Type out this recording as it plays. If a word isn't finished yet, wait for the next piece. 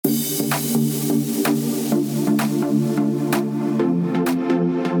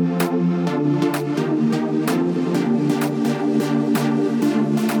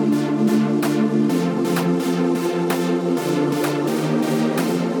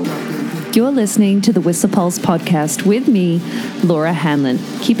You're listening to the Whistler Pulse podcast with me, Laura Hanlon,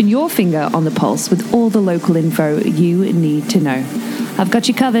 keeping your finger on the pulse with all the local info you need to know. I've got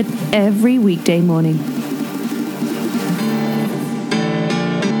you covered every weekday morning.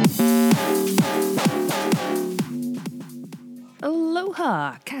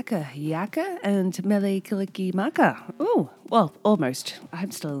 Aloha, kaka, yaka, and mele kiliki maka. Oh, well, almost.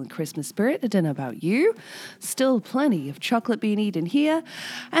 I'm still in Christmas spirit. I don't know about you. Still plenty of chocolate being eaten here,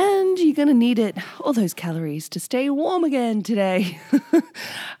 and you're going to need it, all those calories, to stay warm again today.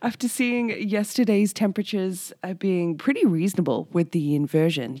 After seeing yesterday's temperatures being pretty reasonable with the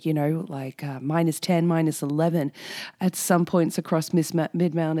inversion, you know, like minus 10, minus 11 at some points across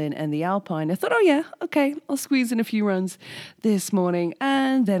Mid-Mountain and the Alpine, I thought, oh yeah, okay, I'll squeeze in a few runs this morning.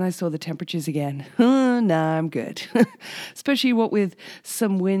 And then I saw the temperatures again. Nah, I'm good. Especially what with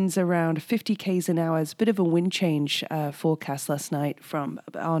some winds around 50 k's an hour. It's a bit of a wind change forecast last night from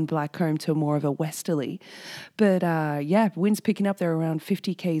on Blackcomb to more of a westerly. But yeah, winds picking up there around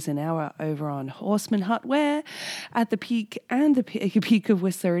 50 k's an hour over on Horseman Hut, where at the peak and the peak of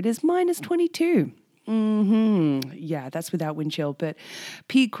Whistler, it is minus 22. Yeah, that's without wind chill. But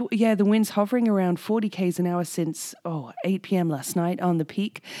peak, yeah, the wind's hovering around 40 k's an hour since 8 p.m. last night on the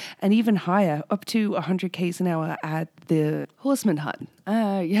peak, and even higher, up to 100 k's an hour at the Horseman Hut.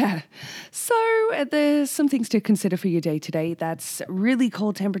 Yeah. So there's some things to consider for your day today. That's really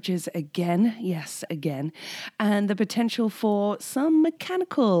cold temperatures again. Yes, again. And the potential for some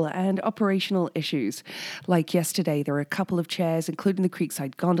mechanical and operational issues. Like yesterday, there were a couple of chairs, including the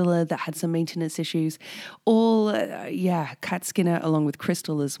Creekside Gondola, that had some maintenance issues. All, Cat Skinner along with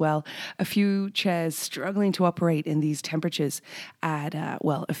Crystal as well. A few chairs struggling to operate in these temperatures at,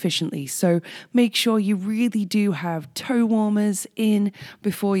 efficiently. So make sure you really do have toe warmers in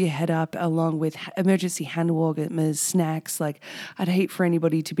before you head up, along with emergency hand warmers, snacks. Like, I'd hate for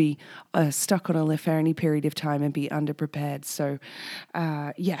anybody to be stuck on a lift for any period of time and be underprepared. So,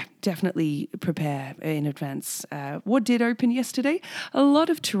 definitely prepare in advance. What did open yesterday? A lot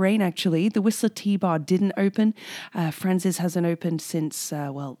of terrain, actually. The Whistler T-Bar didn't open. Franz's hasn't opened since,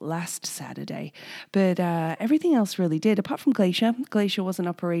 last Saturday. But everything else really did, apart from Glacier. Glacier wasn't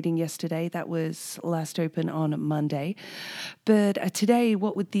operating yesterday. That was last open on Monday. But today,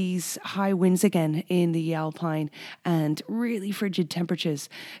 what with these high winds again in the Alpine and really frigid temperatures,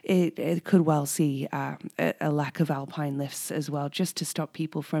 it could well see a lack of Alpine lifts as well, just to stop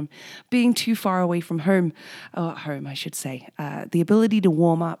people from being too far away from home, I should say. The ability to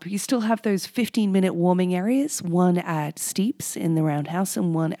warm up. You still have those 15-minute warming areas, one at Steeps in the Roundhouse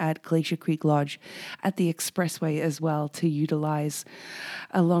and one at Glacier Creek Lodge at the Expressway as well to utilize,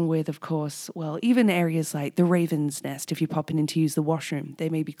 along with, of course, even areas like the Raven's Nest, if you're popping in to use the washroom. They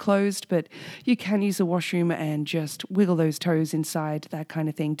may be closed, but you can use the washroom and just wiggle those toes inside, that kind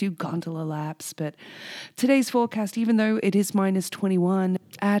of thing. Do gondola laps. But today's forecast, even though it is minus 21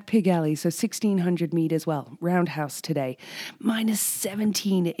 at Pig Alley, so 1,600 meters, Roundhouse today, minus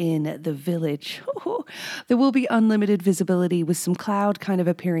 17 in the village. There will be unlimited visibility with some cloud kind of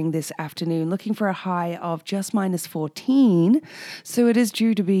appearing this afternoon, looking for a high of just minus 14. So it is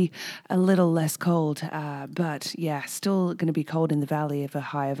due to be a little less cold, but yeah, still going to be cold in the valley of a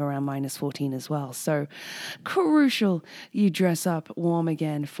high of around minus 14 as well. So crucial you dress up warm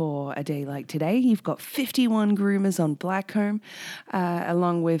again for a day like today. You've got 51 groomers on Blackcomb,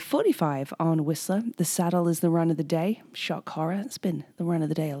 along with 45 on Whistler. The Saddle is the run of the day. Shock horror. It's been the run of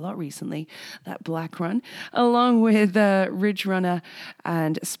the day a lot recently, that black run, along with Ridge Runner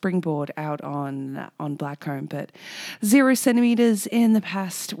and Springboard out on Blackcomb. But 0 centimeters in the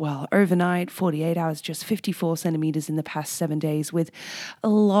past, overnight, 48 hours, just 54 centimeters in the past 7 days, with a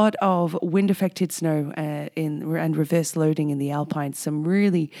lot of wind-affected snow and reverse loading in the Alpine. Some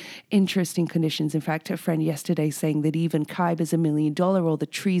really interesting conditions. In fact, a friend yesterday saying that even Khyber's $1 million, all the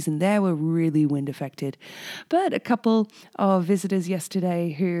trees in there were really wind-affected. But a couple of visitors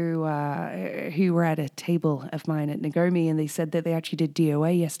yesterday who were at a table of mine at Nagomi, and they said that they actually did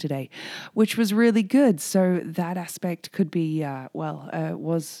DOA yesterday, which was really good. So that aspect could be,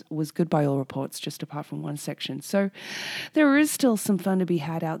 was good by all reports, just apart from one section. So there is still some fun to be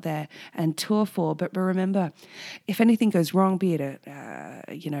had out there and tour for. But remember, if anything goes wrong, be it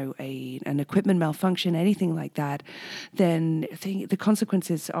an equipment malfunction, anything like that, then the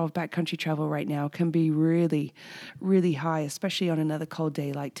consequences of backcountry travel right now can be really, really high, especially on another cold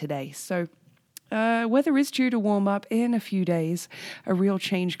day like today. So weather is due to warm up in a few days. A real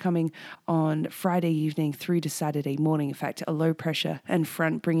change coming on Friday evening through to Saturday morning. In fact, a low pressure and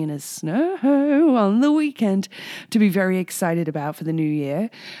front bringing us snow on the weekend to be very excited about for the new year.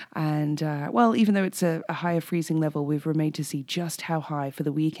 And even though it's a higher freezing level, we've remained to see just how high for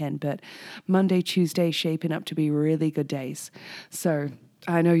the weekend. But Monday, Tuesday shaping up to be really good days. So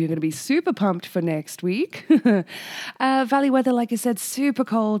I know you're going to be super pumped for next week. Valley weather, like I said, super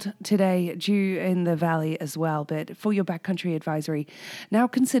cold today, due in the valley as well. But for your backcountry advisory, now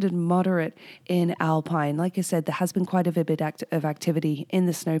considered moderate in alpine. Like I said, there has been quite a bit of activity in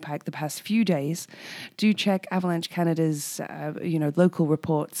the snowpack the past few days. Do check Avalanche Canada's, local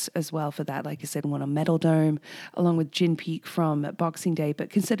reports as well for that. Like I said, one on Metal Dome, along with Gin Peak from Boxing Day.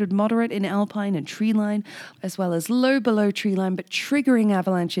 But considered moderate in alpine and tree line, as well as low below tree line, but triggering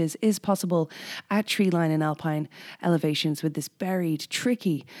avalanches is possible at tree line and alpine elevations with this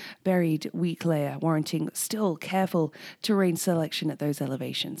tricky buried weak layer, warranting still careful terrain selection at those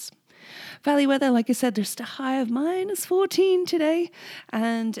elevations. Valley weather, like I said, there's a high of -14 today,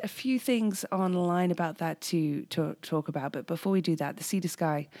 and a few things online about that to talk about. But before we do that, the sea to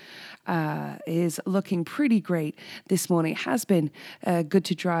sky is looking pretty great this morning. It has been good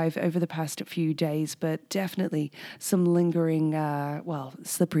to drive over the past few days, but definitely some lingering,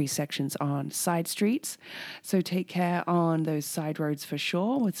 slippery sections on side streets. So take care on those side roads for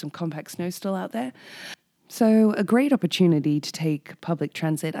sure, with some compact snow still out there. So a great opportunity to take public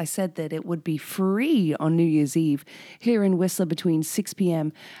transit. I said that it would be free on New Year's Eve here in Whistler between 6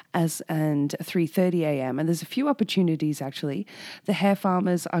 p.m. and 3:30 a.m. And there's a few opportunities, actually. The Hair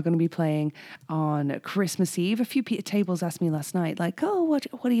Farmers are going to be playing on Christmas Eve. A few tables asked me last night, like, oh, what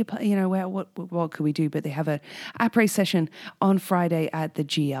do you, what could we do? But they have a après session on Friday at the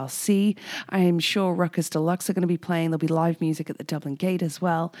GLC. I'm sure Ruckus Deluxe are going to be playing. There'll be live music at the Dublin Gate as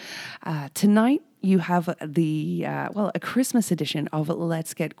well. Tonight, you have a Christmas edition of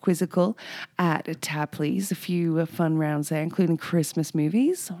Let's Get Quizzical at Tapley's. A few fun rounds there, including Christmas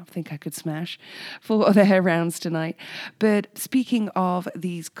movies. I think I could smash for their rounds tonight. But speaking of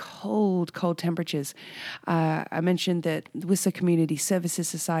these cold temperatures, I mentioned that the Whistler Community Services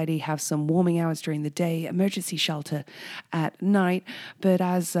Society have some warming hours during the day, emergency shelter at night. But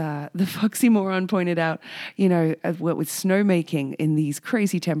as the Foxy Moron pointed out, with snowmaking in these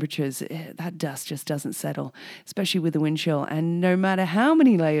crazy temperatures, that dust just doesn't settle, especially with the wind chill. And no matter how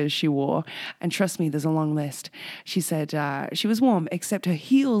many layers she wore, and trust me, there's a long list, she said she was warm, except her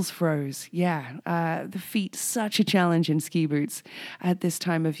heels froze. Yeah, the feet, such a challenge in ski boots at this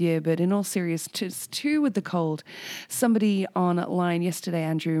time of year. But in all seriousness, too, with the cold, somebody online yesterday,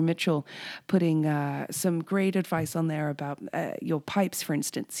 Andrew Mitchell, putting some great advice on there about your pipes, for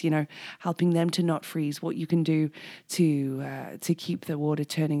instance, helping them to not freeze, what you can do to keep the water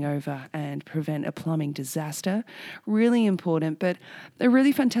turning over and prevent a plumbing disaster. Really important, but a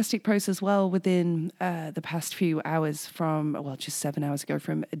really fantastic post as well within the past few hours just 7 hours ago,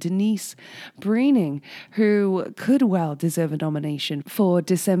 from Denise Breening, who could well deserve a nomination for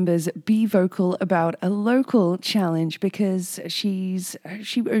December's Be Vocal About a Local challenge, because she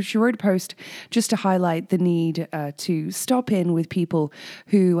wrote a post just to highlight the need to stop in with people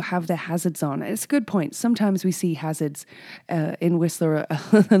who have their hazards on. It's a good point. Sometimes we see hazards in Whistler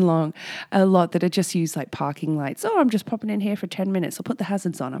along a lot that are just used like parking lights. Oh, I'm just popping in here for 10 minutes. I'll put the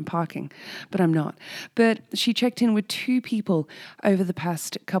hazards on. I'm parking, but I'm not. But she checked in with 2 people over the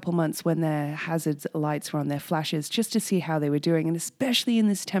past couple months when their hazards lights were on, their flashes, just to see how they were doing. And especially in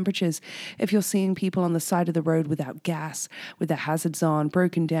these temperatures, if you're seeing people on the side of the road without gas, with their hazards on,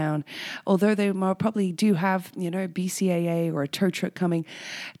 broken down, although they probably do have, BCAA or a tow truck coming,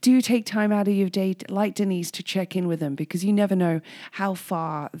 do take time out of your day, like Denise, to check in with them, because you never know how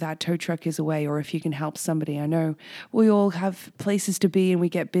far that tow truck is away, or if you can help somebody. I know we all have places to be and we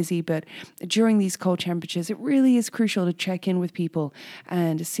get busy, but during these cold temperatures, it really is crucial to check in with people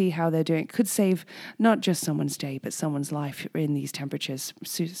and see how they're doing. It could save not just someone's day, but someone's life in these temperatures,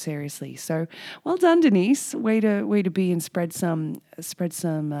 seriously. So well done, Denise. Way to be and spread some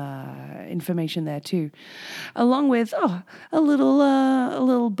information there too, along with a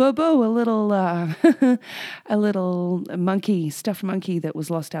little bobo, a little monkey, stuffed monkey that was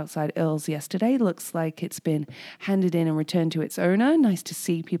lost outside Earl's yesterday. Looks like it's been handed in and returned to its owner. Nice to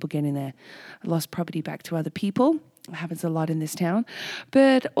see people getting their lost property back to other people. It happens a lot in this town,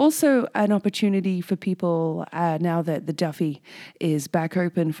 but also an opportunity for people now that the Duffy is back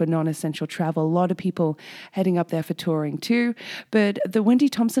open for non-essential travel. A lot of people heading up there for touring too, but the Wendy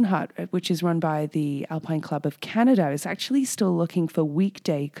Thompson Hut, which is run by the Alpine Club of Canada, is actually still looking for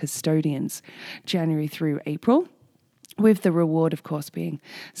weekday custodians, January through April, with the reward, of course, being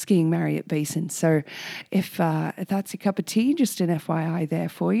skiing Marriott Basin. So if that's your cup of tea, just an FYI there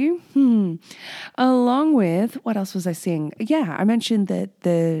for you. Along with, what else was I seeing? Yeah, I mentioned that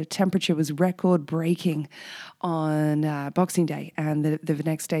the temperature was record-breaking on Boxing Day and the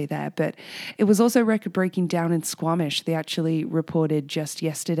next day there, but it was also record-breaking down in Squamish. They actually reported just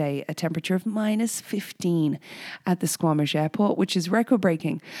yesterday a temperature of -15 at the Squamish airport, which is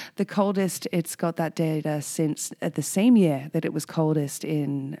record-breaking. The coldest, it's got that data since the same year that it was coldest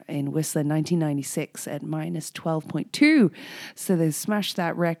in Whistler, 1996 at -12.2. So they smashed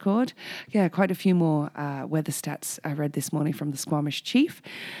that record. Yeah, quite a few more weather stats I read this morning from the Squamish chief.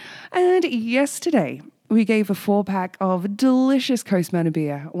 And yesterday, we gave a 4-pack of delicious Coast Mountain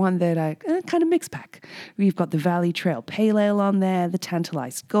beer, one that kind of mixed pack. We've got the Valley Trail Pale Ale on there, the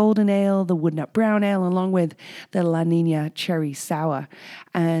Tantalized Golden Ale, the Woodnut Brown Ale, along with the La Nina Cherry Sour.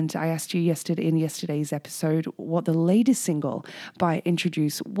 And I asked you in yesterday's episode what the latest single by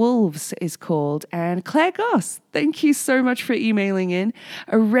Introduce Wolves is called. And Claire Goss, thank you so much for emailing in.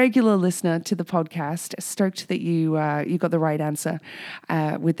 A regular listener to the podcast. Stoked that you got the right answer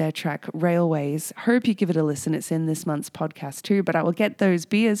with their track Railways. Hope you give it a listen. It's in this month's podcast too, but I will get those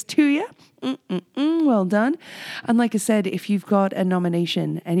beers to you. Well done. And like I said, if you've got a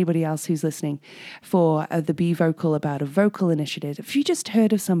nomination, anybody else who's listening, for the Be Vocal About a Vocal initiative, if you just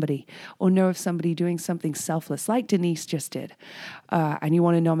heard of somebody or know of somebody doing something selfless like Denise just did, and you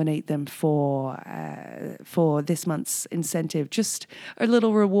want to nominate them for this month's incentive, just a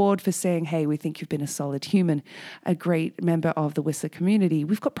little reward for saying, hey, we think you've been a solid human, a great member of the Whistler community,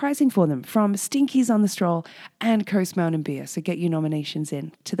 we've got pricing for them from Stinkies on the Stroll and Coast Mountain Beer. So get your nominations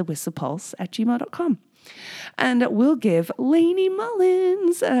in to the whistlepulse@gmail.com. And we'll give Lainey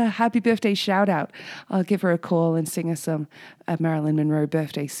Mullins a happy birthday shout out. I'll give her a call and sing her some Marilyn Monroe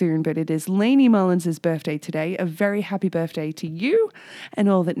birthday soon, but it is Lainey Mullins' birthday today. A very happy birthday to you and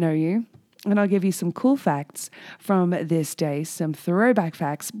all that know you. And I'll give you some cool facts from this day, some throwback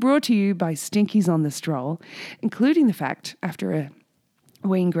facts brought to you by Stinkies on the Stroll, including the fact, after a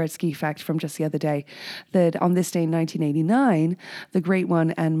Wayne Gretzky fact from just the other day, that on this day in 1989, the Great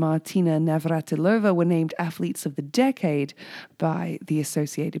One and Martina Navratilova were named Athletes of the Decade by the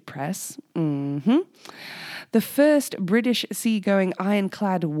Associated Press. The first British seagoing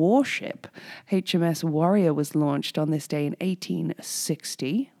ironclad warship, HMS Warrior, was launched on this day in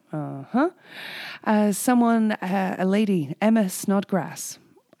 1860. A lady, Emma Snodgrass,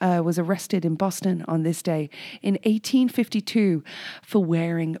 was arrested in Boston on this day in 1852 for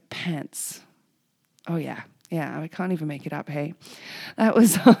wearing pants. Oh, yeah. Yeah, I can't even make it up, hey. That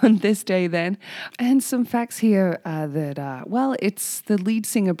was on this day then. And some facts here it's the lead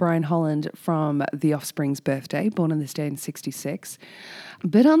singer Brian Holland from The Offspring's birthday, born on this day in 1966.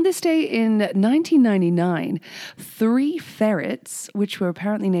 But on this day in 1999, 3 ferrets, which were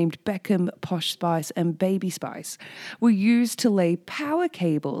apparently named Beckham, Posh Spice, and Baby Spice, were used to lay power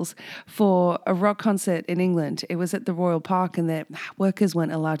cables for a rock concert in England. It was at the Royal Park, and the workers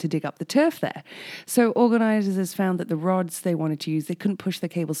weren't allowed to dig up the turf there. So organizers found that the rods they wanted to use, they couldn't push the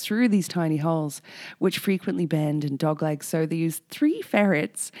cables through these tiny holes, which frequently bend and dogleg. So they used 3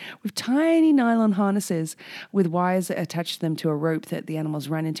 ferrets with tiny nylon harnesses with wires attached to them to a rope that the animals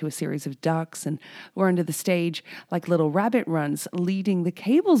ran into a series of ducts and were under the stage like little rabbit runs, leading the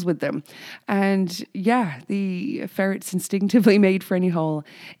cables with them. And yeah, the ferrets instinctively made for any hole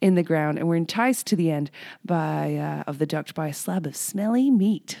in the ground and were enticed to the end of the duct by a slab of smelly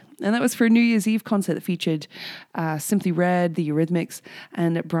meat. And that was for a New Year's Eve concert that featured Simply Red, the Eurythmics,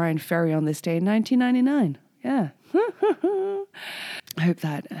 and Brian Ferry on this day in 1999. Yeah. I hope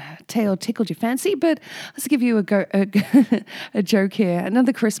that tale tickled your fancy, but let's give you a joke here.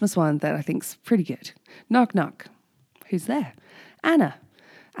 Another Christmas one that I think's pretty good. Knock, knock. Who's there? Anna.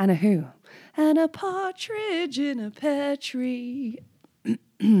 Anna who? Anna Partridge in a pear tree.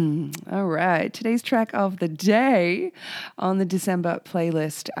 All right, today's track of the day on the December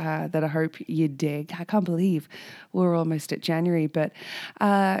playlist that I hope you dig. I can't believe we're almost at January, but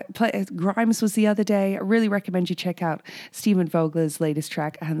Grimes was the other day. I really recommend you check out Stephen Vogler's latest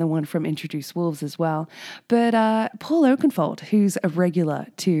track and the one from Introduce Wolves as well. But Paul Oakenfold, who's a regular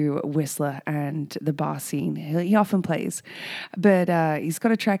to Whistler and the bar scene, he often plays, but he's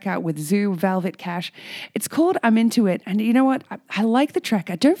got a track out with Zoo, Velvet Cash. It's called I'm Into It, and you know what? I like the track.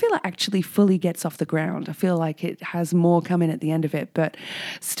 I don't feel it actually fully gets off the ground. I feel like it has more coming at the end of it, but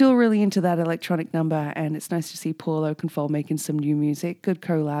still really into that electronic number, and it's nice to see Paul Oakenfold making some new music. Good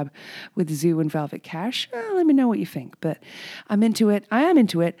collab with Zoo and Velvet Cash. Let me know what you think, but I'm into it. I am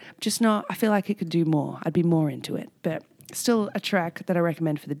into it, just not, I feel like it could do more. I'd be more into it, but still a track that I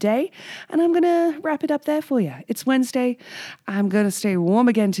recommend for the day. And I'm going to wrap it up there for you. It's Wednesday. I'm going to stay warm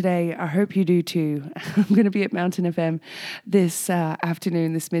again today. I hope you do too. I'm going to be at Mountain FM this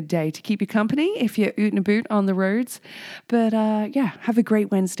afternoon, this midday, to keep you company if you're oot and about on the roads. But yeah, have a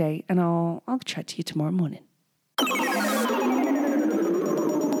great Wednesday, and I'll chat to you tomorrow morning.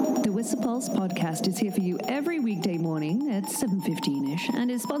 The Whistle Pulse podcast is here for you every weekday morning at 7:15ish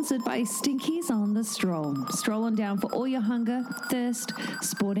and is sponsored by Stinkies on the Stroll. Stroll on down for all your hunger, thirst,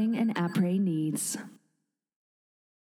 sporting and après needs.